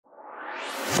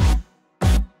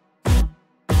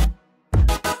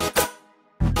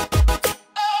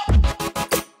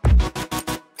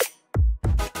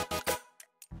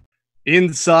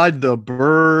Inside the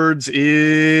Birds is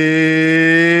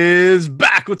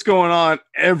back. What's going on,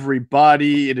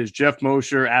 everybody? It is Geoff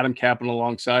Mosher, Adam Caplan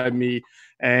alongside me.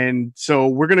 And so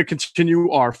we're going to continue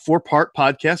our 4-part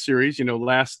podcast series.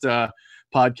 Last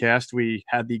podcast, we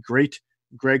had the great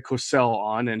Greg Cosell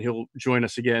on, and he'll join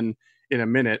us again in a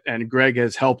minute. And Greg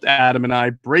has helped Adam and I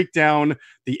break down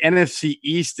the NFC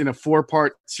East in a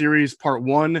 4-part series. Part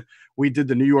 1, we did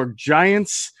the New York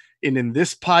Giants. And in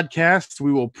this podcast,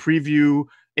 we will preview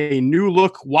a new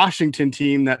look Washington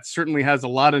team that certainly has a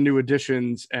lot of new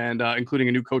additions and including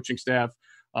a new coaching staff,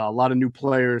 a lot of new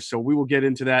players. So we will get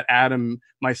into that. Adam,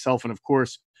 myself, and of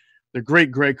course, the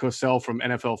great Greg Cosell from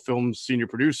NFL Films, senior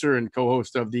producer and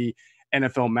co-host of the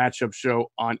NFL Matchup Show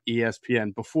on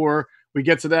ESPN. Before we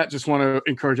get to that, just want to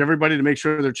encourage everybody to make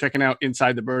sure they're checking out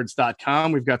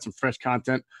InsideTheBirds.com. We've got some fresh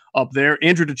content up there.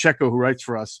 Andrew DeCecco, who writes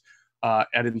for us, at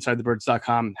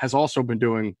InsideTheBirds.com, has also been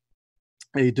doing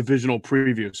a divisional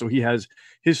preview. So he has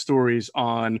his stories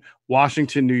on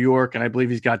Washington, New York, and I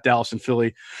believe he's got Dallas and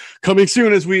Philly coming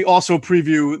soon as we also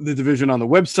preview the division on the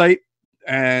website.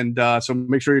 And so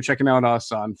make sure you're checking out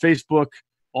us on Facebook.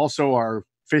 Also, our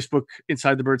Facebook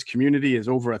Inside the Birds community is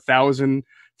over 1,000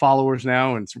 followers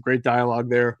now, and some great dialogue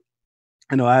there.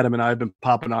 I know Adam and I have been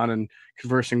popping on and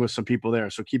conversing with some people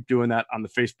there. So keep doing that on the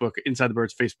Facebook, Inside the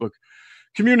Birds Facebook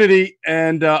community.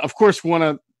 And of course, we want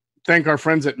to thank our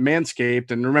friends at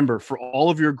Manscaped. And remember, for all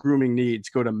of your grooming needs,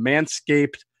 go to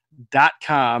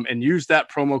manscaped.com and use that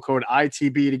promo code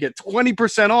ITB to get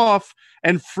 20% off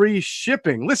and free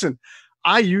shipping. Listen,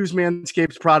 I use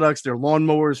Manscaped's products. Their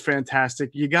lawnmower is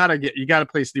fantastic. You gotta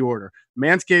place the order.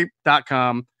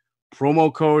 Manscaped.com,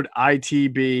 promo code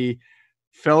ITB.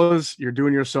 Fellas, you're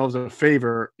doing yourselves a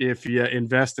favor if you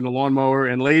invest in a lawnmower.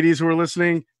 And ladies who are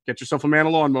listening, get yourself a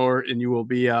Man lawnmower, and you will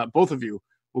be, both of you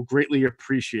will greatly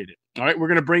appreciate it. All right, we're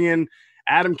going to bring in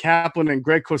Adam Caplan and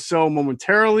Greg Cosell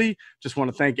momentarily. Just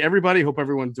want to thank everybody. Hope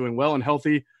everyone's doing well and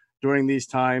healthy during these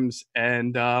times.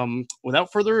 And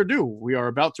without further ado, we are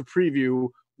about to preview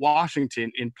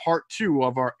Washington in part 2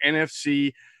 of our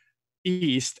NFC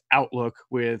East outlook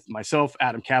with myself,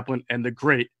 Adam Caplan, and the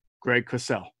great Greg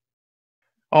Cosell.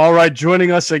 All right,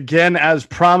 joining us again, as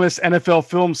promised, NFL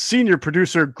Films senior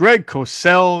producer Greg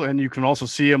Cosell, and you can also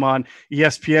see him on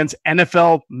ESPN's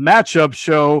NFL Matchup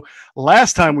Show.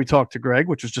 Last time we talked to Greg,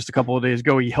 which was just a couple of days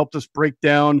ago, he helped us break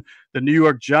down the New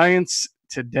York Giants.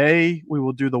 Today, we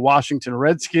will do the Washington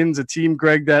Redskins, a team,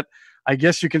 Greg, that I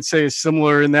guess you can say is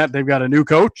similar in that they've got a new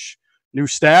coach, new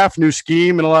staff, new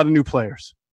scheme, and a lot of new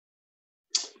players.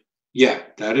 Yeah,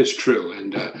 that is true.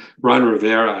 And Ron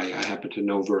Rivera, I happen to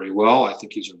know very well. I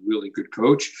think he's a really good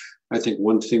coach. I think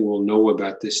one thing we'll know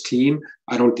about this team,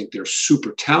 I don't think they're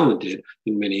super talented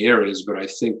in many areas, but I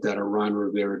think that a Ron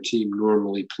Rivera team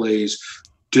normally plays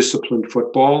disciplined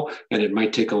football, and it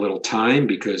might take a little time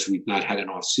because we've not had an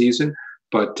off season.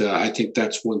 But I think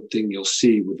that's one thing you'll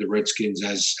see with the Redskins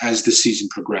as the season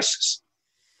progresses.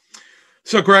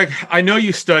 So, Greg, I know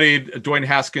you studied Dwayne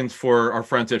Haskins for our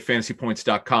friends at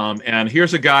fantasypoints.com, and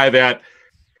here's a guy that at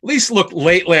least looked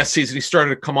late last season. He started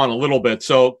to come on a little bit.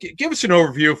 So give us an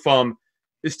overview from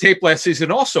his tape last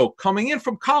season. Also, coming in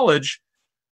from college,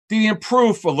 did he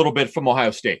improve a little bit from Ohio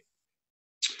State?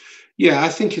 Yeah, I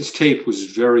think his tape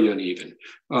was very uneven.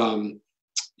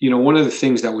 One of the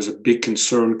things that was a big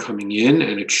concern coming in,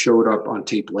 and it showed up on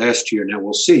tape last year. Now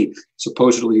we'll see.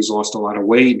 Supposedly he's lost a lot of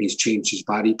weight and he's changed his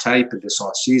body type in this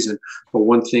off season. But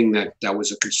one thing that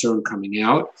was a concern coming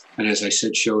out, and as I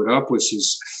said, showed up, was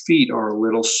his feet are a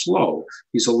little slow.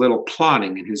 He's a little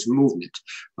plodding in his movement.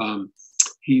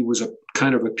 He was a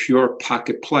kind of a pure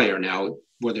pocket player. Now,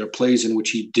 were there plays in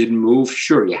which he didn't move?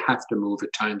 Sure, you have to move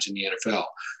at times in the NFL.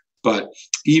 But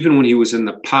even when he was in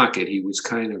the pocket, he was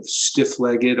kind of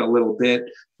stiff-legged a little bit.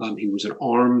 He was an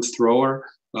arm thrower.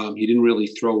 He didn't really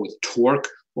throw with torque,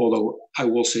 although I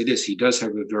will say this, he does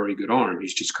have a very good arm.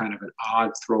 He's just kind of an odd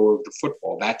thrower of the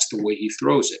football. That's the way he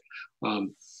throws it.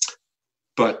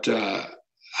 But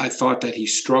I thought that he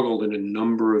struggled in a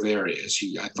number of areas.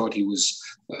 I thought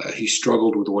he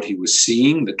struggled with what he was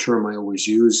seeing. The term I always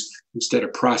use, instead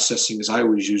of processing, is I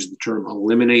always use the term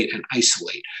eliminate and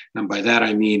isolate. And by that,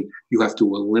 I mean you have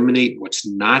to eliminate what's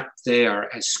not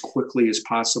there as quickly as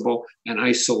possible and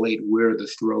isolate where the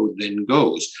throw then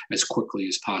goes as quickly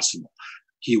as possible.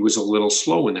 He was a little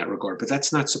slow in that regard, but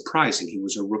that's not surprising. He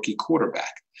was a rookie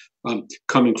quarterback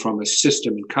coming from a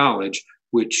system in college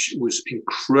which was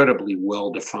incredibly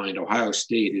well-defined. Ohio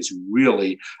State is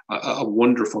really a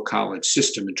wonderful college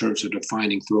system in terms of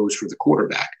defining throws for the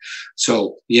quarterback.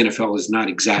 So the NFL is not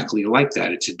exactly like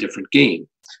that. It's a different game.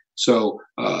 So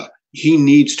he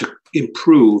needs to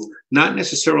improve, not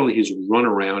necessarily his run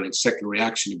around and second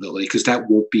reaction ability, because that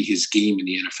won't be his game in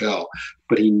the NFL,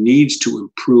 but he needs to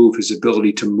improve his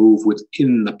ability to move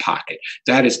within the pocket.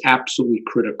 That is absolutely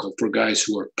critical for guys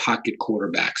who are pocket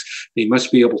quarterbacks. They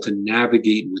must be able to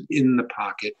navigate within the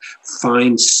pocket,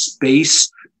 find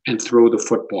space, and throw the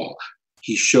football.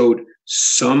 He showed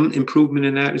some improvement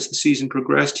in that as the season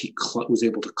progressed. He was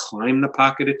able to climb the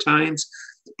pocket at times,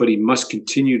 but he must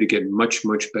continue to get much,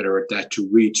 much better at that to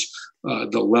reach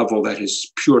the level that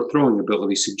his pure throwing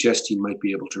ability suggests he might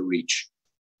be able to reach.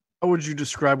 How would you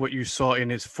describe what you saw in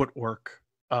his footwork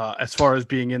as far as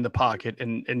being in the pocket?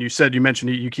 And you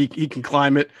mentioned he can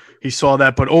climb it. He saw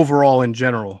that, but overall in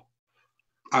general?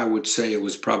 I would say it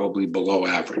was probably below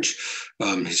average.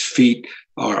 His feet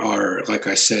are, like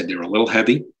I said, they're a little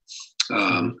heavy.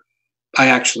 I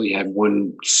actually had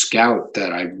one scout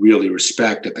that I really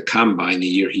respect at the combine the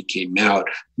year he came out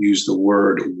use the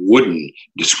word wooden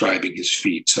describing his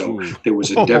feet. So there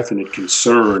was a definite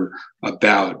concern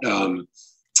about,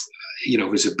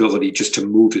 his ability just to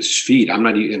move his feet. I'm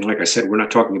not even, like I said, we're not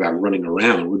talking about running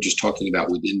around. We're just talking about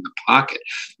within the pocket,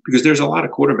 because there's a lot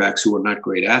of quarterbacks who are not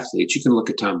great athletes. You can look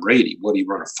at Tom Brady. What, he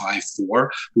run a 5.4?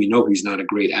 We know he's not a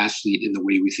great athlete in the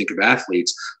way we think of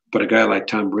athletes, but a guy like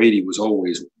Tom Brady was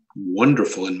always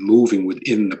wonderful in moving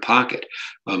within the pocket.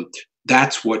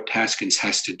 That's what Haskins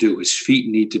has to do. His feet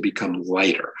need to become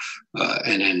lighter.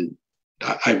 And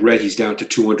I read he's down to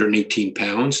 218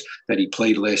 pounds, that he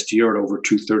played last year at over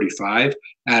 235.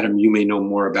 Adam, you may know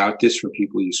more about this from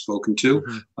people you've spoken to.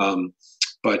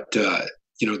 But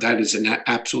that is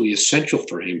absolutely essential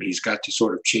for him. He's got to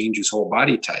sort of change his whole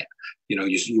body type.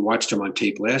 You watched him on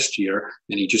tape last year,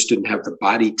 and he just didn't have the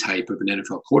body type of an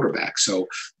NFL quarterback. So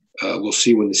we'll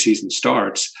see when the season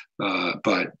starts.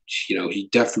 But he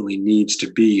definitely needs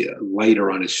to be lighter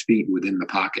on his feet within the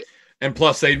pocket. And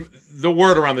plus, the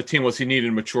word around the team was he needed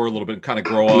to mature a little bit and kind of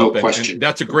grow up. No question. And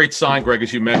that's a great sign, Greg,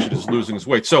 as you mentioned, is losing his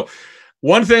weight. So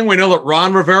one thing we know that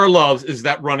Ron Rivera loves is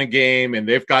that running game, and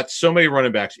they've got so many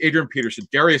running backs. Adrian Peterson,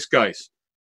 Darius Geis,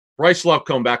 Bryce Love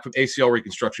coming back from ACL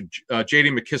reconstruction,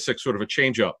 J.D. McKissick, sort of a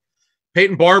change-up.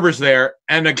 Peyton Barber's there,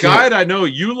 and a guy that I know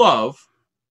you love,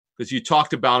 because you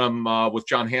talked about him with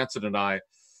John Hansen and I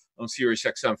on Sirius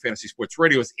XM Fantasy Sports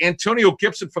Radio, is Antonio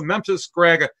Gibson from Memphis.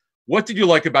 Greg, what did you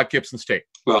like about Gibson's tape?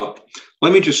 Well,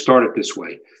 let me just start it this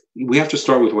way. We have to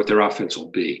start with what their offense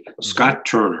will be. Scott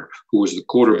Turner, who was the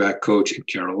quarterback coach in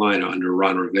Carolina under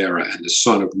Ron Rivera and the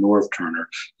son of Norv Turner,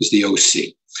 is the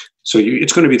OC. So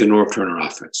it's going to be the Norv Turner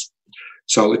offense.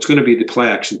 So it's going to be the play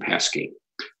action pass game.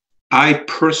 I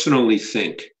personally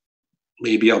think,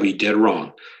 maybe I'll be dead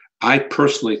wrong, I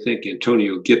personally think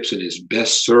Antonio Gibson is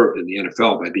best served in the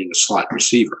NFL by being a slot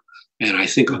receiver. And I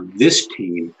think on this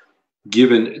team,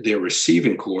 given their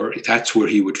receiving core, that's where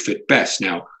he would fit best.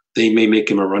 Now, they may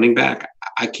make him a running back.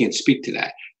 I can't speak to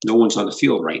that. No one's on the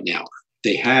field right now.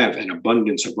 They have an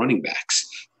abundance of running backs.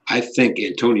 I think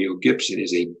Antonio Gibson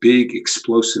is a big,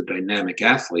 explosive, dynamic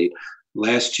athlete.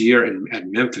 Last year at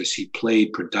Memphis, he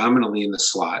played predominantly in the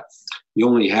slot. He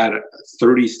only had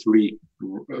 33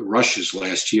 rushes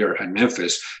last year at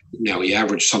Memphis. Now, he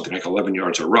averaged something like 11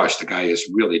 yards a rush. The guy is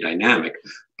really dynamic.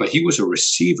 But he was a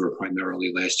receiver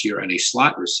primarily last year and a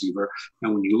slot receiver.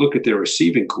 And when you look at their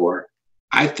receiving core,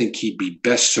 I think he'd be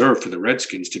best served for the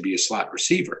Redskins to be a slot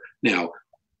receiver. Now,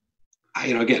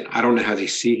 again, I don't know how they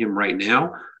see him right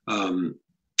now. Only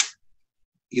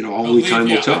time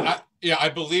will tell. I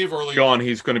believe early on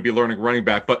he's going to be learning running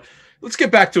back. But let's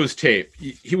get back to his tape.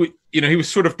 He was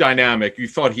sort of dynamic. You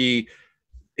thought he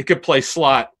could play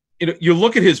slot. You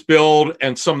look at his build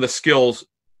and some of the skills,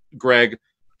 Greg,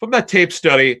 from that tape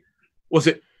study. Was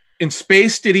it in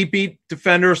space? Did he beat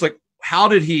defenders? Like, how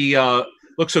did he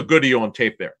look so good to you on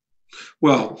tape there?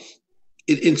 Well,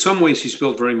 in some ways, he's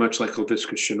built very much like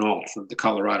Laviska Shenault from the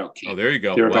Colorado team. Oh, there you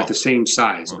go. They're about the same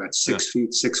size, about 6 feet,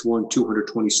 6'1",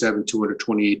 227,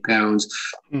 228 pounds.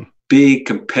 Big,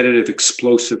 competitive,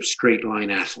 explosive, straight line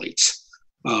athletes.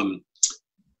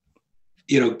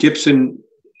 Gibson,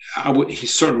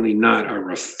 he's certainly not a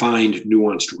refined,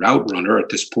 nuanced route runner at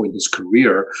this point in his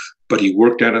career, but he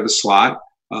worked out of the slot.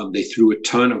 They threw a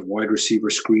ton of wide receiver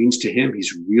screens to him.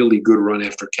 He's really good run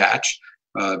after catch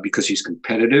because he's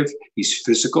competitive. He's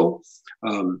physical.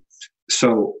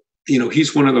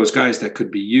 He's one of those guys that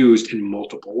could be used in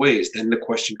multiple ways. Then the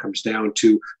question comes down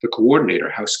to the coordinator,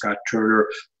 how Scott Turner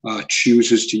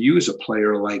chooses to use a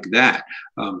player like that.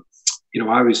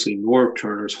 Obviously Norv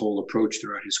Turner's whole approach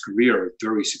throughout his career, a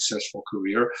very successful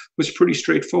career, was pretty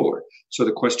straightforward. So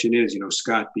the question is,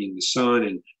 Scott being the son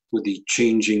and with the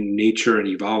changing nature and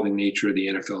evolving nature of the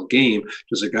NFL game,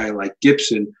 does a guy like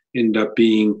Gibson end up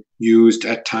being used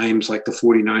at times like the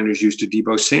 49ers used to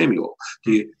Deebo Samuel?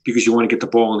 Because you want to get the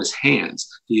ball in his hands?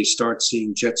 Do you start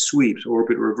seeing jet sweeps,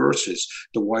 orbit reverses,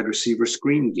 the wide receiver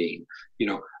screen game?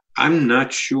 I'm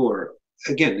not sure.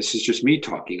 Again, this is just me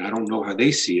talking. I don't know how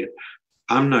they see it.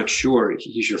 I'm not sure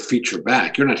he's your feature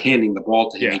back. You're not handing the ball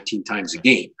to him 18 times a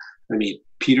game. I mean,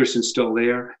 Peterson's still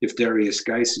there. If Darius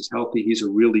Geis is healthy, he's a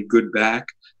really good back.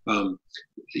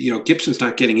 Gibson's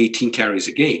not getting 18 carries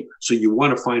a game. So you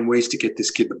want to find ways to get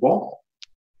this kid the ball.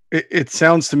 It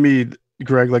sounds to me,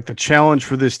 Greg, like the challenge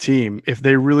for this team, if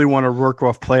they really want to work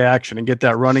off play action and get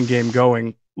that running game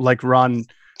going like Ron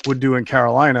would do in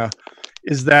Carolina,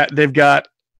 is that they've got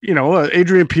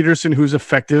Adrian Peterson, who's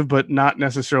effective, but not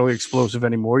necessarily explosive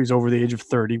anymore. He's over the age of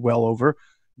 30, well over.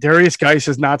 Darius Geis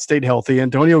has not stayed healthy.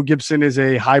 Antonio Gibson is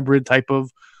a hybrid type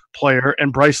of player,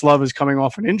 and Bryce Love is coming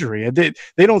off an injury. They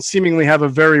don't seemingly have a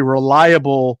very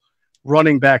reliable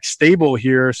running back stable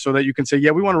here so that you can say,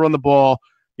 yeah, we want to run the ball,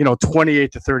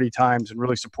 28 to 30 times and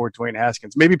really support Dwayne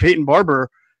Haskins. Maybe Peyton Barber,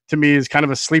 to me, is kind of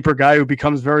a sleeper guy who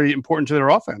becomes very important to their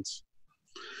offense.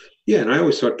 Yeah, and I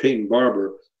always thought Peyton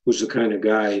Barber was the kind of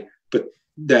guy, but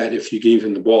that if you gave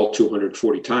him the ball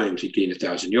 240 times, he'd gain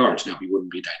 1,000 yards. Now, he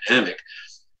wouldn't be dynamic.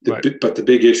 But the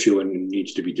big issue, and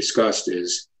needs to be discussed,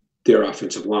 is their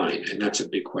offensive line, and that's a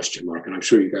big question mark. And I'm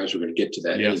sure you guys are going to get to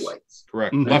that anyway.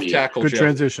 Correct. Left tackle. Good Geoff.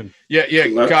 Transition. Yeah,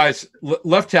 guys.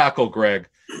 Left tackle, Greg,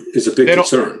 is a big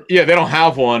concern. Yeah, they don't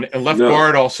have one, and left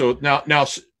guard also. Now,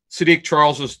 Sadiq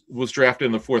Charles was drafted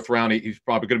in the 4th round. He's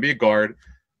probably going to be a guard.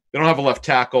 They don't have a left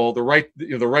tackle. The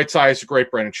right side is a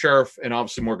great Brandon Sheriff, and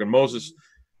obviously Morgan Moses.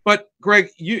 But Greg,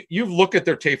 you've looked at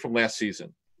their tape from last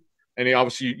season, and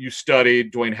you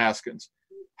studied Dwayne Haskins.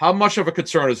 How much of a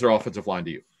concern is their offensive line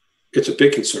to you? It's a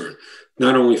big concern,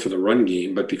 not only for the run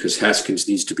game, but because Haskins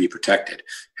needs to be protected.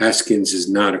 Haskins is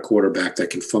not a quarterback that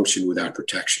can function without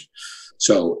protection.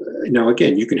 So now,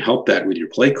 again, you can help that with your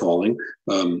play calling,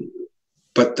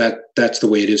 but that's the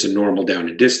way it is in normal down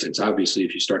and distance. Obviously,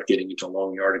 if you start getting into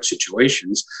long yardage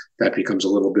situations, that becomes a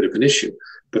little bit of an issue.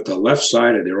 But the left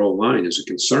side of their O-line is a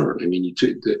concern. I mean,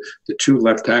 the 2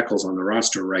 left tackles on the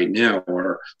roster right now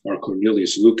are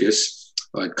Cornelius Lucas,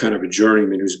 kind of a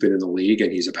journeyman who's been in the league,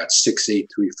 and he's about 6'8",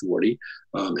 340,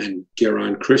 and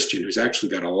Garon Christian, who's actually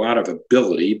got a lot of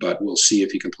ability, but we'll see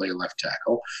if he can play a left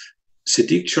tackle.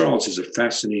 Sadiq Charles is a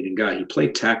fascinating guy. He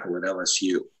played tackle at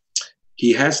LSU.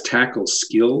 He has tackle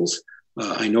skills.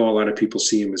 I know a lot of people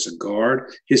see him as a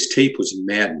guard. His tape was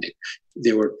maddening.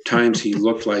 There were times he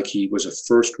looked like he was a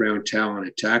first-round talent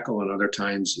at tackle, and other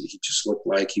times he just looked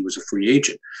like he was a free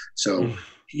agent. So,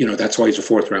 that's why he's a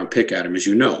 4th-round pick, Adam, as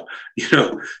you know.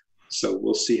 So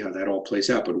we'll see how that all plays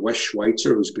out. But Wes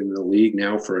Schweitzer, who's been in the league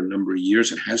now for a number of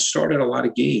years and has started a lot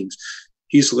of games,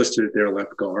 he's listed at their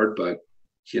left guard. But,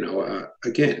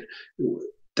 again,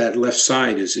 that left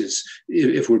side is,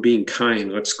 if we're being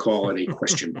kind, let's call it a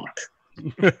question mark.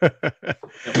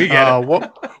 We get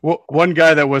it. One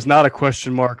guy that was not a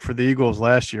question mark for the Eagles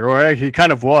last year, or he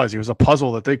kind of was. He was a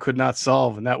puzzle that they could not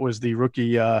solve, and that was the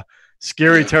rookie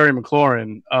Terry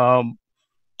McLaurin.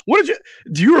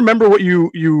 Do you remember what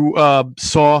you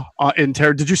saw in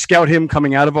Terry? Did you scout him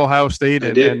coming out of Ohio State?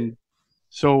 I did. And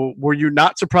so were you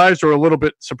not surprised or a little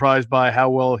bit surprised by how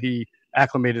well he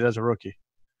acclimated as a rookie?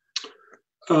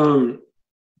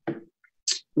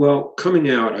 Well,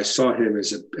 coming out, I saw him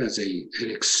as an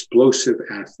explosive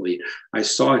athlete. I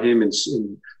saw him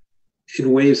in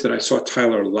ways that I saw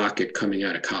Tyler Lockett coming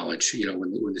out of college,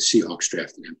 when the Seahawks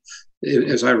drafted him.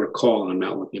 As I recall, and I'm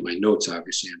not looking at my notes,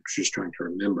 obviously, I'm just trying to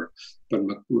remember, but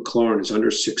McLaurin is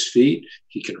under 6 feet.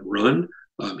 He can run.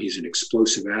 He's an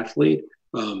explosive athlete.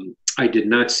 I did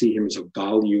not see him as a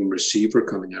volume receiver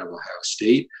coming out of Ohio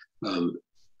State.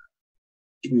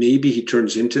 Maybe he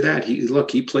turns into that.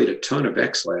 He played a ton of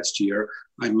X last year.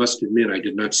 I must admit, I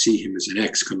did not see him as an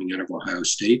X coming out of Ohio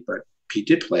State, but he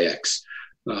did play X.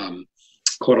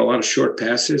 Caught a lot of short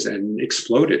passes and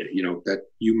exploded. That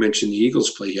you mentioned the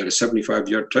Eagles play. He had a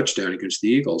 75-yard touchdown against the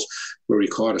Eagles where he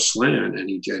caught a slant, and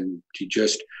he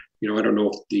just, I don't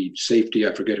know if the safety,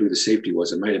 I forget who the safety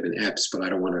was. It might have been Epps, but I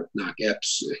don't want to knock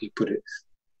Epps. He put it,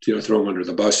 throw him under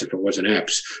the bus if it wasn't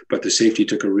Epps. But the safety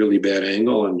took a really bad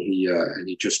angle, and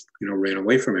he just, ran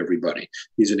away from everybody.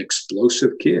 He's an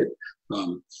explosive kid.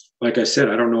 Like I said,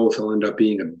 I don't know if he'll end up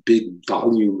being a big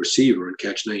volume receiver and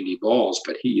catch 90 balls,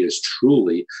 but he is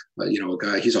truly, a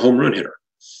guy. He's a home run hitter.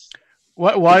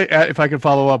 Why, if I can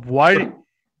follow up, why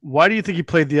do you think he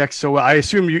played the X so well? I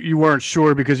assume you weren't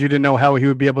sure because you didn't know how he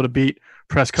would be able to beat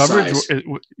press coverage.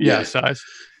 Size. Size.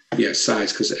 Yeah,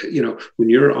 size. Because, when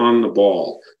you're on the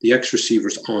ball, the X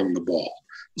receiver's on the ball.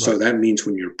 Right. So that means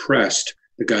when you're pressed,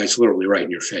 the guy's literally right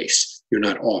in your face. You're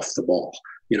not off the ball.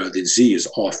 The Z is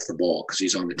off the ball because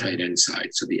he's on the tight end side.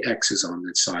 So the X is on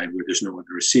that side where there's no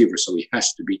other receiver. So he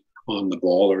has to be on the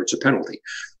ball or it's a penalty.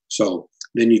 So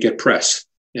then you get press.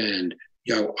 And,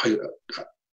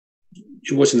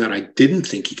 it wasn't that I didn't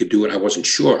think he could do it. I wasn't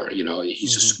sure.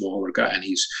 He's a smaller guy and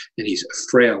he's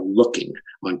frail looking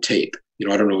on tape.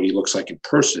 I don't know what he looks like in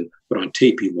person, but on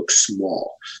tape he looks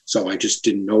small. So I just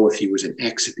didn't know if he was an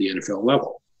X at the NFL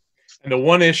level. And the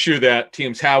one issue that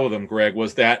teams had with him, Greg,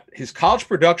 was that his college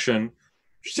production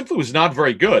simply was not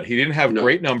very good. He didn't have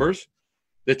great numbers.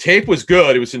 The tape was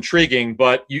good. It was intriguing,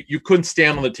 but you couldn't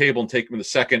stand on the table and take him in the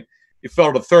second. He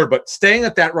fell to the third. But staying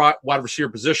at that wide receiver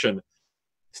position,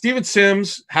 Steven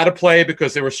Sims had to play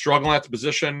because they were struggling at the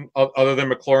position other than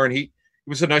McLaurin. He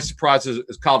was a nice surprise as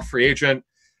college free agent.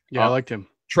 Yeah, I liked him.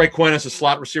 Trey Quinn is a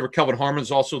slot receiver. Kelvin Harmon's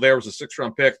also there, was a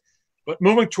 6th-round pick. But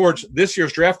moving towards this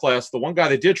year's draft class, the one guy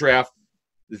they did draft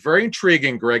is very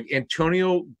intriguing, Greg.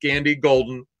 Antonio Gandy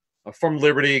Golden from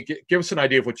Liberty. Give us an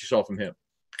idea of what you saw from him.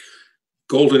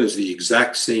 Golden is the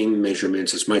exact same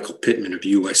measurements as Michael Pittman of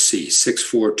USC,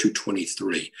 6'4",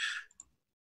 223.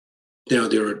 Now,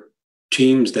 there are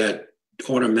teams that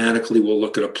automatically will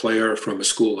look at a player from a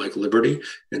school like Liberty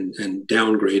and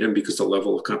downgrade him because of the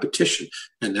level of competition.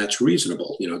 And that's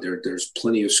reasonable. There's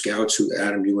plenty of scouts who,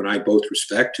 Adam, you and I both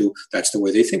respect, who that's the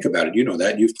way they think about it. You know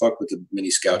that. You've talked with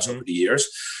many scouts over the years.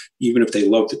 Even if they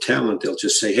love the talent, they'll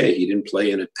just say, hey, he didn't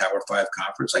play in a Power 5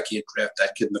 conference. I can't draft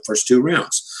that kid in the first 2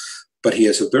 rounds. But he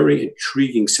has a very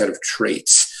intriguing set of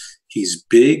traits. He's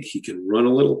big. He can run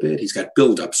a little bit. He's got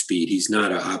build-up speed. He's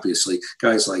not obviously,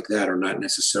 guys like that are not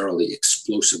necessarily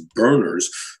explosive burners,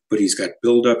 but he's got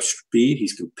build-up speed.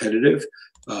 He's competitive.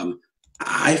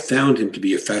 I found him to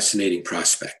be a fascinating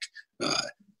prospect.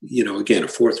 Again, a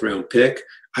 4th-round pick.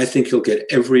 I think he'll get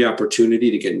every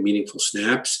opportunity to get meaningful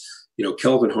snaps.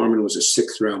 Kelvin Harmon was a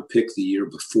 6th-round pick the year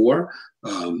before.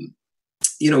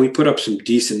 He put up some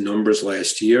decent numbers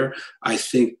last year. I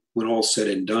think when all's said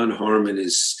and done, Harmon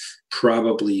is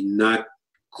probably not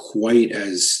quite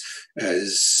as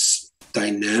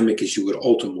dynamic as you would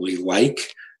ultimately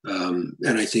like. And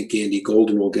I think Andy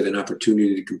Golden will get an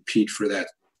opportunity to compete for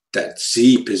that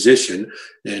Z position,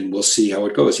 and we'll see how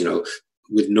it goes.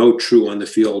 With no true on the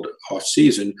field off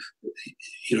season,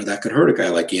 that could hurt a guy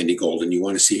like Andy Golden. You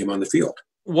want to see him on the field.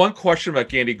 One question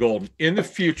about Andy Golden. In the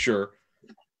future,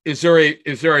 is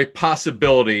there a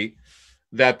possibility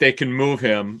that they can move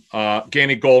him,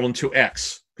 Gandy Golden, to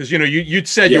X? Because you'd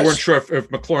said you weren't sure if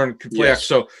McLaurin could play X.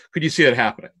 So could you see that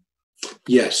happening?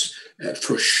 Yes,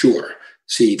 for sure.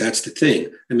 See, that's the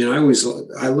thing. I mean,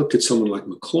 I looked at someone like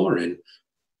McLaurin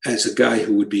as a guy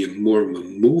who would be more of a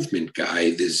movement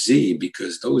guy, the Z,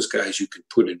 because those guys you can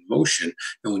put in motion.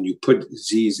 And when you put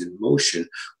Zs in motion,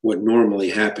 what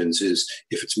normally happens is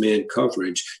if it's man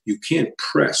coverage, you can't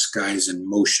press guys in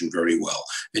motion very well.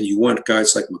 And you want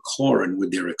guys like McLaurin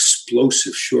with their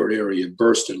explosive short area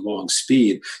burst and long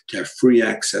speed to have free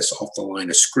access off the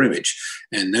line of scrimmage.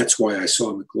 And that's why I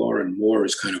saw McLaurin more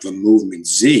as kind of a movement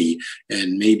Z.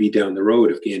 And maybe down the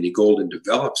road, if Andy Golden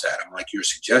develops at him, like you're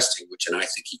suggesting, which and I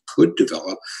think he could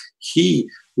develop, he,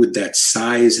 with that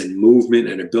size and movement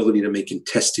and ability to make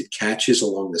contested catches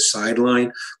along the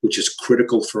sideline, which is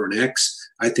critical for an X,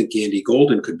 I think Andy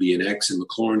Golden could be an X and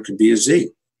McLaurin could be a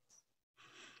Z.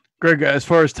 Greg, as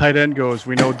far as tight end goes,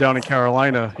 we know down in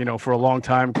Carolina, for a long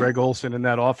time, Greg Olsen in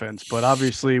that offense, but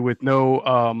obviously with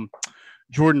no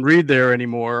Jordan Reed there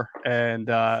anymore, and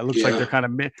it looks like they're kind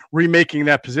of remaking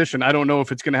that position. I don't know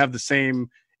if it's going to have the same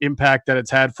impact that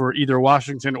it's had for either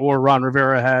Washington or Ron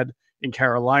Rivera had in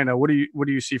Carolina. What do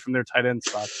you see from their tight end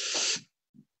spots?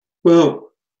 Well,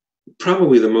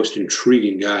 probably the most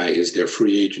intriguing guy is their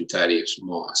free agent Thaddeus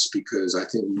Moss, because I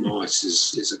think Moss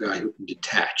is a guy who can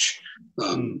detach.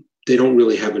 They don't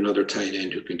really have another tight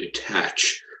end who can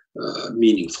detach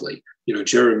meaningfully.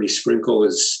 Jeremy Sprinkle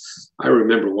I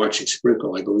remember watching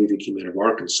Sprinkle. I believe he came out of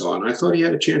Arkansas, and I thought he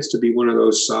had a chance to be one of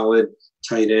those solid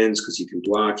tight ends because he can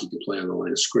block, he can play on the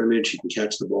line of scrimmage, he can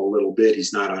catch the ball a little bit.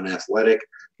 He's not unathletic,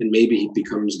 and maybe he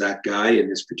becomes that guy in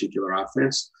this particular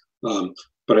offense.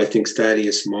 But I think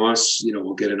Thaddeus Moss,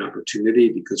 will get an opportunity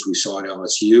because we saw at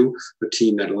LSU, a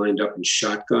team that lined up in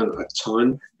shotgun a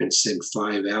ton and sent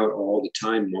 5 out all the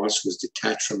time. Moss was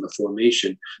detached from the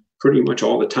formation pretty much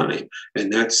all the time.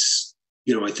 And that's,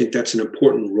 I think that's an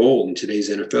important role in today's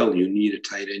NFL. You need a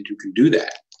tight end who can do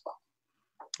that.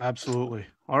 Absolutely.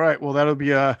 All right. Well, that'll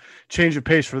be a change of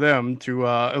pace for them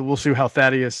we'll see how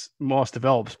Thaddeus Moss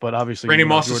develops, but obviously Randy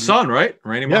Moss's son, right?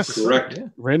 Randy Moss, correct. Yeah.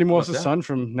 Randy Moss's son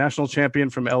from national champion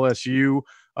from LSU.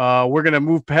 We're going to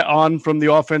move on from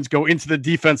the offense, go into the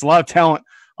defense. A lot of talent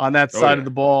on that side of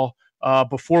the ball.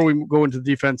 Before we go into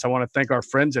defense, I want to thank our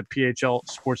friends at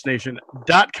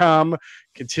PHLSportsNation.com,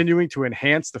 continuing to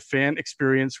enhance the fan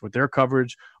experience with their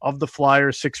coverage of the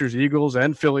Flyers, Sixers, Eagles,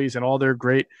 and Phillies, and all their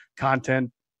great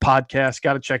content podcasts.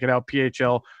 Got to check it out,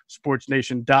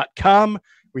 PHLSportsNation.com.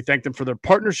 We thank them for their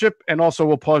partnership, and also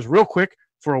we'll pause real quick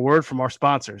for a word from our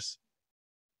sponsors.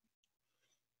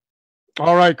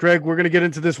 All right, Greg, we're going to get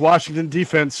into this Washington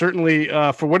defense. Certainly,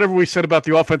 for whatever we said about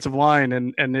the offensive line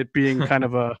and it being kind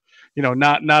of a,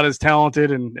 not as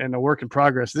talented and a work in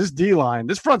progress. This D-line,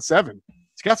 this front seven,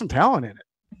 it's got some talent in it.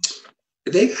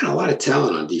 They got a lot of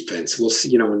talent on defense. We'll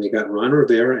see, when they got Ron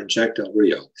Rivera and Jack Del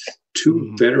Rio,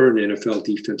 two veteran NFL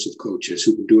defensive coaches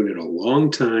who've been doing it a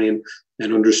long time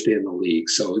and understand the league.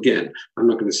 So again, I'm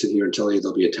not going to sit here and tell you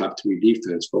they'll be a top 3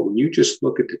 defense, but when you just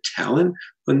look at the talent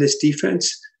on this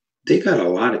defense, they got a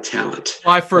lot of talent.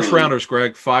 5 first-rounders,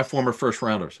 Greg. 5 former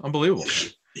first-rounders. Unbelievable.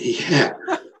 Yeah.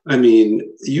 I mean,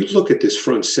 you look at this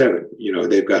front seven.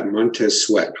 They've got Montez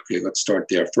Sweat. Okay, let's start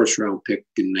there. First-round pick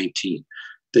in 19.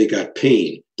 They got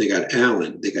Payne. They got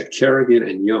Allen. They got Kerrigan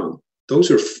and Young. Those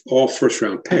are all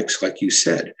first-round picks, like you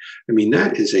said. I mean,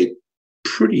 that is a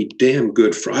pretty damn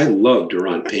good – I love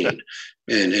Daron Payne.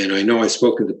 And I know I've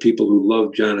spoken to people who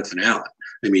love Jonathan Allen.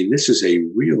 I mean, this is a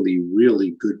really,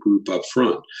 really good group up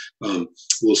front.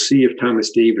 We'll see if Thomas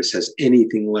Davis has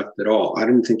anything left at all. I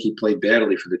didn't think he played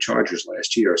badly for the Chargers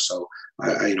last year, so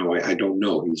I don't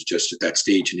know. He's just at that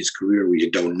stage in his career where you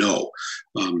don't know.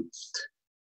 I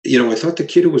thought the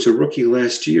kid who was a rookie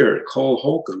last year, Cole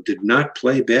Holcomb, did not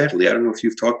play badly. I don't know if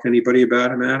you've talked to anybody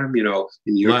about him, Adam,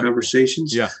 in your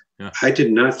conversations. Yeah. I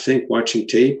did not think watching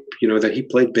tape, that he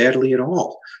played badly at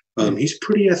all. He's a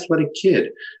pretty athletic kid.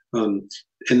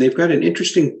 And they've got an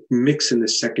interesting mix in the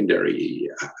secondary.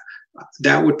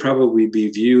 That would probably be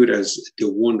viewed as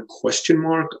the one question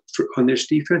mark on this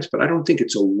defense, but I don't think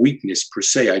it's a weakness per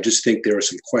se. I just think there are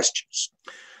some questions.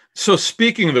 So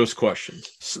speaking of those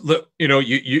questions,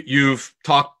 you've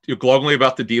talked globally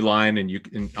about the D-line,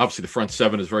 and obviously the front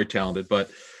seven is very talented, but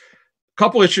a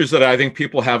couple issues that I think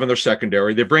people have in their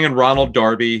secondary. They bring in Ronald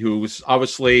Darby, who's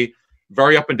obviously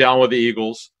very up and down with the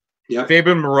Eagles. Yeah.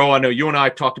 Fabian Moreau, I know you and I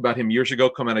talked about him years ago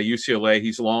coming out of UCLA.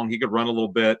 He's long. He could run a little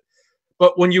bit.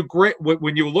 But when you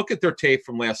look at their tape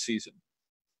from last season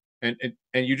and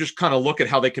you just kind of look at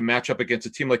how they can match up against a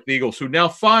team like the Eagles, who now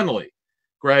finally,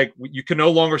 Greg, you can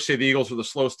no longer say the Eagles are the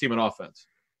slowest team in offense.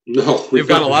 No. They've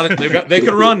got a lot of they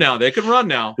can run now. They can run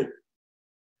now.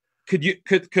 Could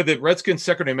the Redskins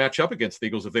secondary match up against the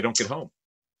Eagles if they don't get home?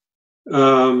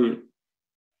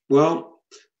 Well,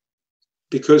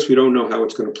 because we don't know how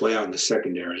it's going to play out in the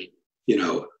secondary,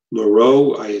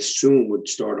 Moreau, I assume, would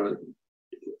start on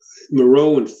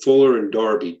Moreau and Fuller and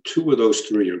Darby. 2 of those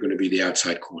 3 are going to be the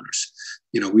outside corners.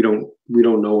 We don't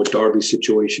know what Darby's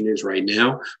situation is right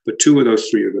now, but 2 of those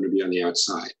 3 are going to be on the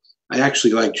outside. I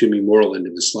actually like Jimmy Moreland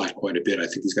in the slot quite a bit. I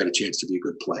think he's got a chance to be a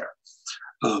good player.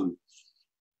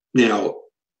 Now,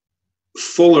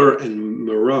 Fuller and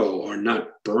Moreau are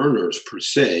not burners per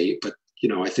se, but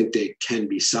I think they can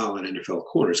be solid NFL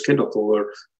corners. Kendall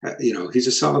Fuller, he's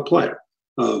a solid player.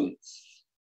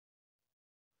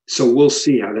 So we'll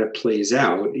see how that plays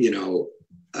out,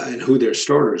 and who their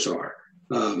starters are.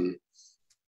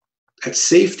 At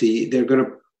safety, they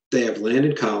have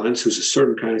Landon Collins, who's a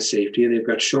certain kind of safety, and they've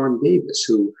got Sean Davis,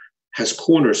 who has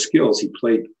corner skills. He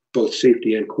played both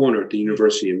safety and corner at the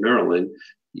University of Maryland.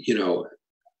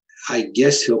 I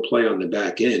guess he'll play on the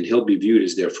back end. He'll be viewed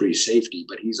as their free safety,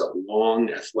 but he's a long,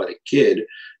 athletic kid.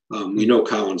 We know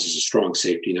Collins is a strong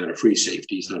safety, not a free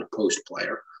safety. He's not a post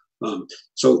player.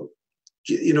 So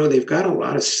they've got a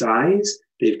lot of size.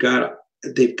 They've got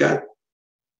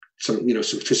some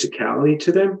physicality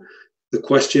to them. The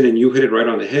question, and you hit it right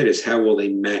on the head, is how will they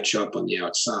match up on the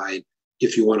outside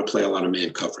if you want to play a lot of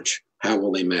man coverage? How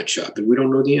will they match up? And we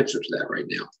don't know the answer to that right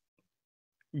now.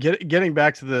 Getting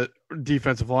back to the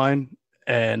defensive line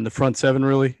and the front seven,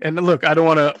 really. And look, I'm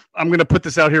going to put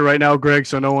this out here right now, Greg,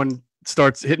 so no one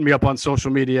starts hitting me up on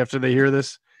social media after they hear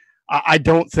this. I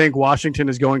don't think Washington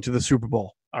is going to the Super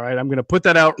Bowl. All right. I'm going to put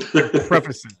that out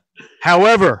prefacing.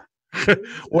 However,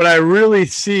 what I really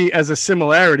see as a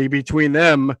similarity between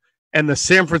them and the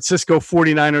San Francisco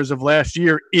 49ers of last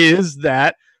year is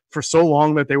that for so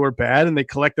long that they were bad and they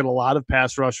collected a lot of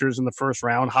pass rushers in the first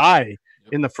round, high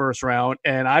in the first round.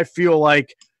 And I feel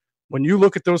like when you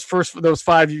look at those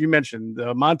 5 you mentioned,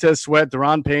 Montez Sweat,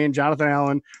 Daron Payne, Jonathan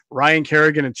Allen, Ryan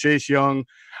Kerrigan, and Chase Young,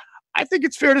 I think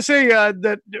it's fair to say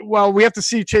that while we have to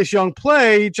see Chase Young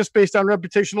play just based on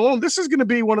reputation alone, this is going to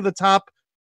be one of the top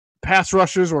pass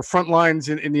rushers or front lines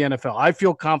in the NFL. I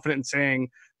feel confident in saying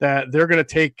that they're going to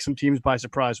take some teams by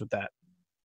surprise with that.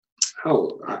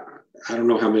 I don't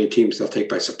know how many teams they'll take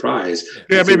by surprise.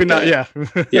 Yeah, maybe not. Yeah.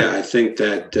 Yeah, I think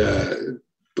that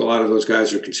a lot of those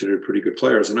guys are considered pretty good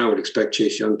players, and I would expect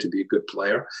Chase Young to be a good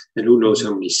player. And who knows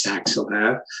how many sacks he'll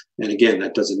have. And again,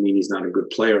 that doesn't mean he's not a good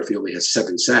player if he only has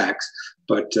 7 sacks.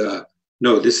 But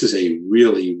no, this is a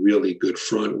really, really good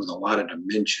front with a lot of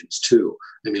dimensions too.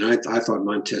 I mean, I thought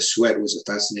Montez Sweat was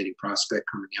a fascinating prospect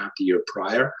coming out the year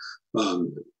prior.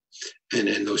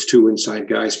 And those 2 inside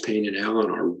guys, Payne and Allen,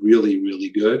 are really, really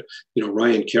good. You know,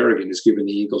 Ryan Kerrigan has given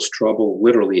the Eagles trouble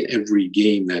literally every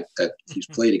game that he's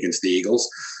played against the Eagles.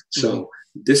 So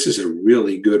this is a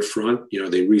really good front. You know,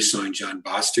 they re-signed John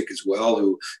Bostic as well,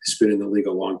 who has been in the league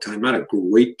a long time. Not a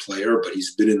great player, but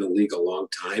he's been in the league a long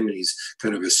time, and he's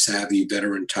kind of a savvy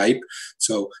veteran type.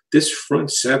 So this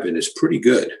front 7 is pretty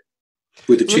good,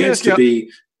 with a chance to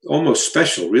be almost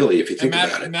special, really, if you think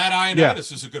about it. Matt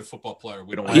Ioannidis is a good football player.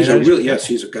 He's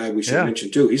a guy we should mention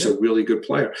too. He's a really good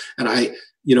player. And I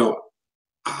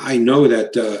know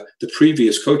that the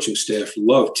previous coaching staff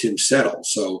loved Tim Settle.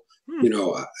 So,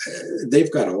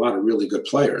 they've got a lot of really good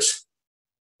players.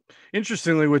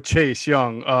 Interestingly, with Chase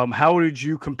Young, how would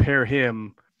you compare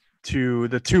him to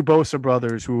the 2 Bosa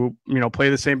brothers who, play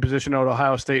the same position at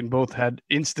Ohio State and both had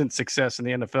instant success in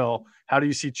the NFL? How do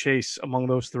you see Chase among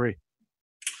those 3?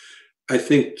 I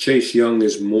think Chase Young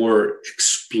is more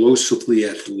explosively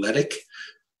athletic,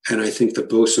 and I think the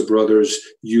Bosa brothers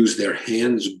use their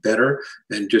hands better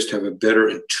and just have a better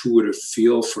intuitive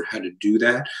feel for how to do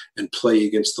that and play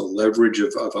against the leverage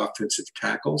of offensive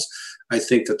tackles. I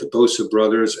think that the Bosa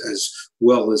brothers, as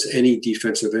well as any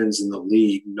defensive ends in the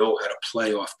league, know how to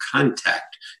play off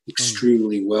contact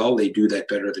extremely well. They do that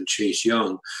better than Chase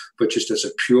Young, but just as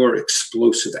a pure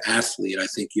explosive athlete, I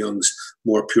think Young's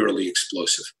more purely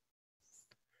explosive.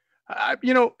 A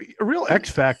real X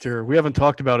factor we haven't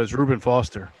talked about is Reuben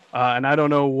Foster, and I don't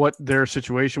know what their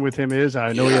situation with him is.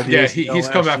 I know he's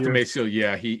come back from ACL.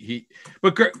 Yeah,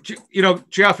 But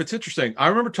Geoff, it's interesting. I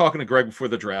remember talking to Greg before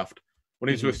the draft when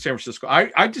he was with San Francisco.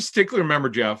 I distinctly remember,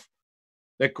 Geoff,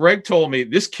 that Greg told me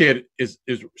this kid is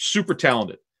super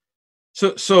talented.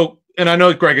 So, and I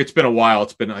know, Greg, it's been a while.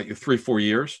 It's been like 3-4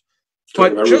 years.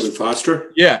 But Reuben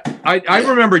Foster. Yeah, I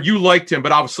remember you liked him,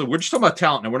 but obviously we're just talking about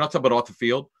talent now. We're not talking about off the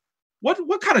field.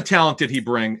 What kind of talent did he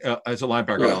bring as a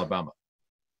linebacker at Alabama?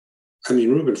 I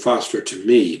mean, Reuben Foster to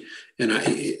me, and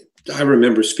I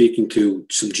remember speaking to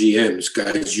some GMs,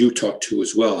 guys you talked to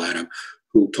as well, Adam,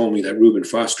 who told me that Reuben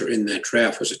Foster in that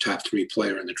draft was a top 3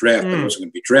 player in the draft, but he wasn't going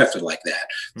to be drafted like that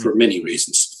for many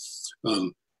reasons.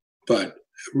 But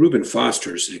Reuben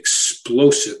Foster is an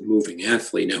explosive moving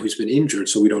athlete. Now, he's been injured,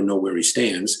 so we don't know where he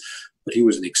stands, but he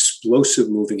was an explosive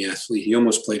moving athlete. He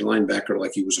almost played linebacker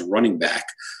like he was a running back.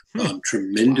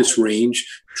 Tremendous range,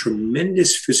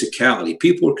 tremendous physicality.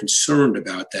 People were concerned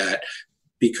about that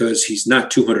because he's not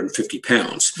 250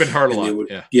 pounds. It's been hard a lot.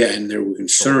 And they were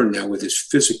concerned now with his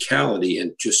physicality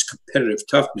and just competitive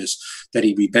toughness that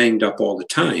he'd be banged up all the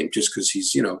time just because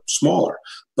he's, smaller.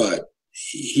 But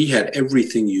he had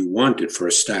everything you wanted for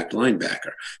a stacked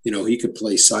linebacker. He could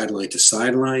play sideline to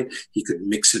sideline. He could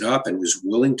mix it up and was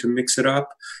willing to mix it up.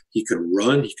 He could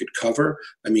run. He could cover.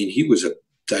 I mean, he was a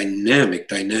dynamic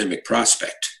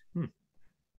prospect.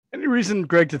 Any reason,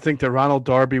 Greg, to think that Ronald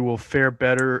Darby will fare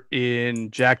better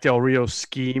in Jack Del Rio's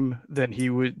scheme than he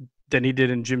did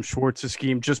in Jim Schwartz's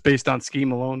scheme, just based on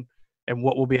scheme alone and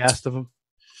what will be asked of him?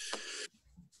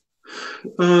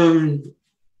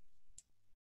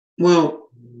 Well,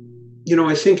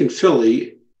 I think in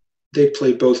Philly, they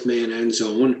play both man and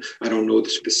zone. I don't know the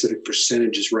specific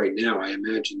percentages right now. I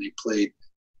imagine they played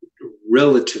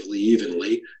relatively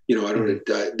evenly.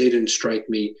 They didn't strike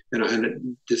me.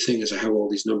 And the thing is, I have all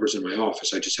these numbers in my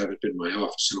office. I just haven't been in my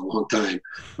office in a long time.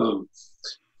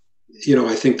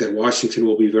 I think that Washington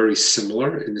will be very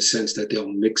similar in the sense that they'll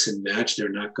mix and match. They're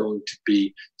not going to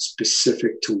be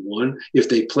specific to one. If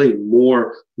they play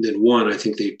more than one, I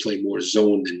think they play more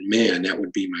zone than man. That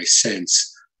would be my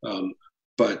sense.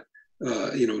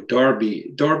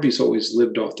 Darby's always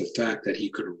lived off the fact that he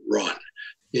could run.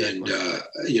 And,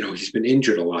 he's been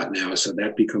injured a lot now, so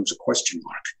that becomes a question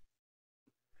mark.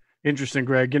 Interesting,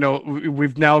 Greg.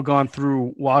 We've now gone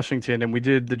through Washington and we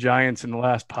did the Giants in the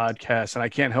last podcast, and I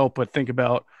can't help but think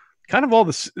about kind of all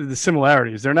the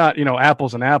similarities. They're not,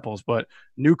 apples and apples, but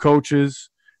new coaches,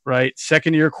 right?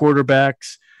 Second-year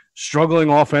quarterbacks, struggling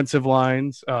offensive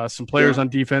lines, some players on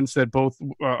defense that both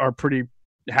are pretty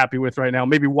happy with right now.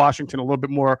 Maybe Washington a little bit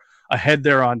more ahead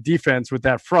there on defense with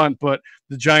that front, but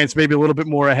the Giants maybe a little bit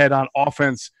more ahead on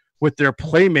offense with their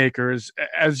playmakers.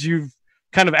 As you've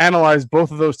kind of analyzed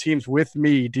both of those teams with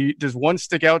me, does one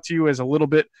stick out to you as a little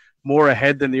bit more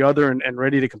ahead than the other and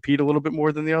ready to compete a little bit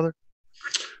more than the other?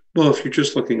 Well, if you're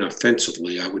just looking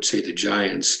offensively, I would say the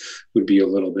Giants would be a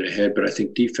little bit ahead, but I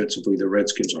think defensively the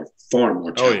Redskins are far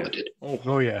more talented.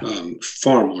 Oh yeah.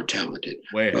 Far more talented.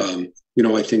 Way ahead.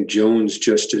 I think Jones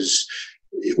just as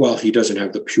well, he doesn't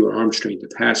have the pure arm strength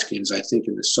of Haskins. I think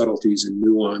in the subtleties and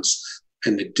nuance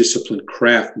and the disciplined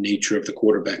craft nature of the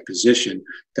quarterback position,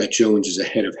 that Jones is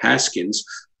ahead of Haskins,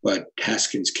 but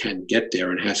Haskins can get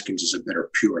there, and Haskins is a better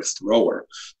pure thrower.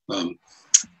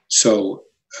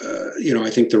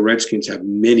 I think the Redskins have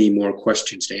many more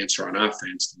questions to answer on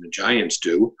offense than the Giants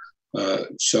do.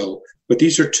 But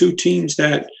these are two teams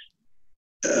that,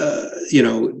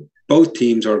 both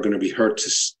teams are going to be hurt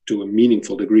to a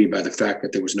meaningful degree by the fact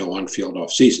that there was no on-field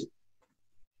offseason.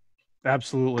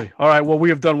 Absolutely. All right. Well, we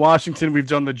have done Washington. We've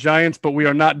done the Giants, but we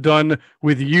are not done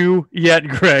with you yet,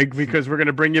 Greg, because we're going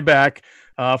to bring you back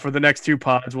for the next two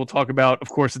pods. We'll talk about, of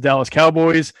course, the Dallas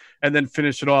Cowboys and then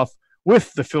finish it off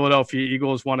with the Philadelphia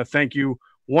Eagles. Want to thank you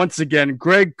once again,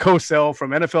 Greg Cosell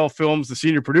from NFL Films, the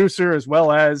senior producer, as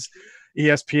well as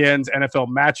ESPN's NFL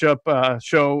Matchup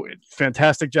show.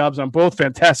 Fantastic jobs on both.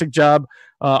 Fantastic job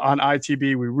on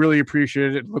ITB. We really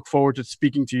appreciate it. Look forward to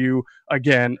speaking to you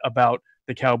again about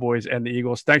the Cowboys and the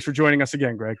Eagles. Thanks for joining us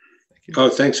again, Greg. Thank you. Oh,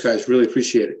 thanks, guys. Really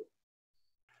appreciate it.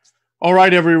 All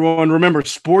right, everyone. Remember,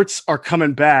 sports are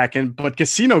coming back, but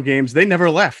casino games, they never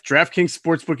left. DraftKings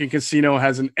Sportsbook and Casino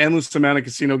has an endless amount of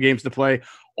casino games to play,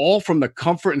 all from the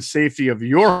comfort and safety of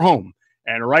your home.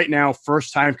 And right now,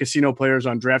 first-time casino players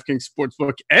on DraftKings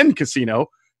Sportsbook and Casino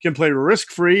can play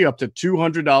risk-free up to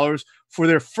 $200 for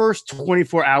their first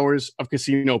 24 hours of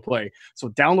casino play. So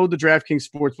download the DraftKings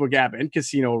Sportsbook app and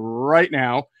Casino right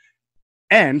now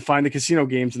and find the casino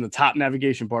games in the top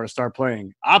navigation bar to start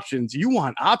playing. Options, you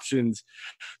want options.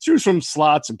 Choose from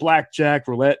slots and blackjack,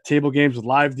 roulette, table games with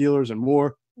live dealers, and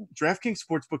more. DraftKings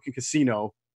Sportsbook and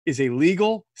Casino is a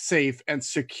legal, safe, and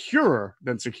secure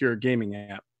gaming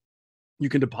app. You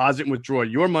can deposit and withdraw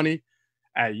your money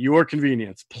at your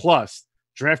convenience. Plus,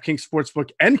 DraftKings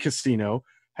Sportsbook and Casino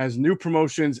has new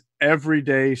promotions every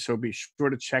day, so be sure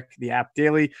to check the app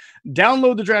daily.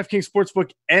 Download the DraftKings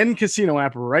Sportsbook and Casino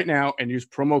app right now and use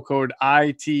promo code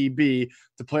ITB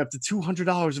to play up to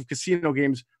 $200 of casino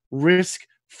games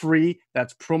risk-free.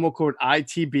 That's promo code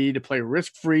ITB to play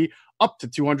risk-free up to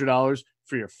 $200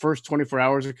 for your first 24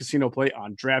 hours of casino play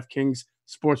on DraftKings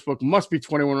Sportsbook. Must be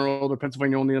 21 or older.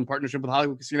 Pennsylvania only, in partnership with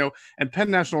Hollywood Casino and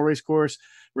Penn National Racecourse.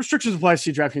 Restrictions apply.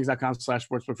 See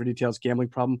DraftKings.com/sportsbook for details. Gambling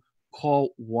problem?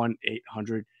 Call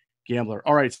 1-800-GAMBLER.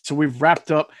 All right, so we've wrapped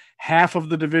up half of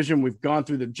the division. We've gone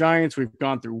through the Giants. We've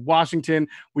gone through Washington.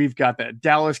 We've got the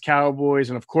Dallas Cowboys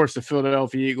and, of course, the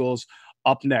Philadelphia Eagles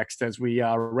up next as we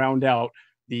round out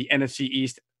the NFC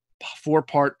East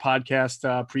four-part podcast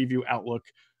preview outlook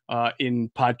in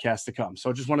podcasts to come. So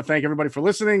I just want to thank everybody for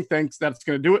listening. Thanks. That's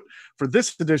going to do it for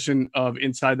this edition of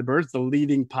Inside the Birds, the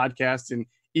leading podcast in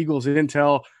Eagles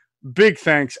intel. Big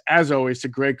thanks, as always, to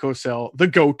Greg Cosell, the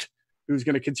GOAT, who's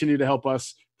going to continue to help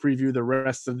us preview the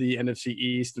rest of the NFC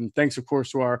East. And thanks, of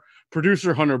course, to our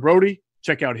producer, Hunter Brody.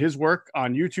 Check out his work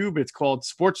on YouTube. It's called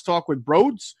Sports Talk with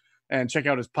Broads. And check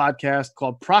out his podcast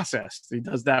called Processed. He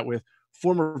does that with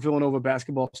former Villanova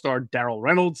basketball star Darrell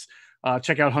Reynolds.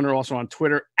 Check out Hunter also on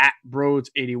Twitter at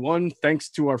Broads81. Thanks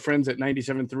to our friends at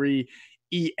 97.3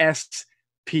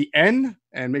 ESPN.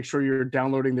 And make sure you're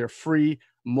downloading their free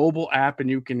mobile app, and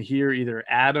you can hear either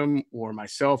Adam or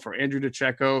myself or Andrew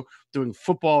DeCecco doing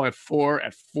football at 4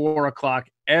 o'clock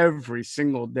every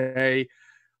single day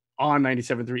on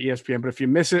 97.3 ESPN. But if you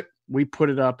miss it, we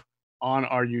put it up on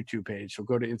our YouTube page. So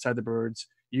go to Inside the Birds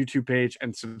YouTube page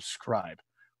and subscribe.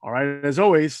 All right. As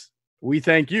always, we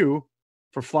thank you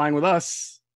for flying with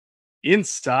us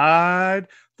inside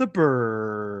the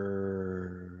bird.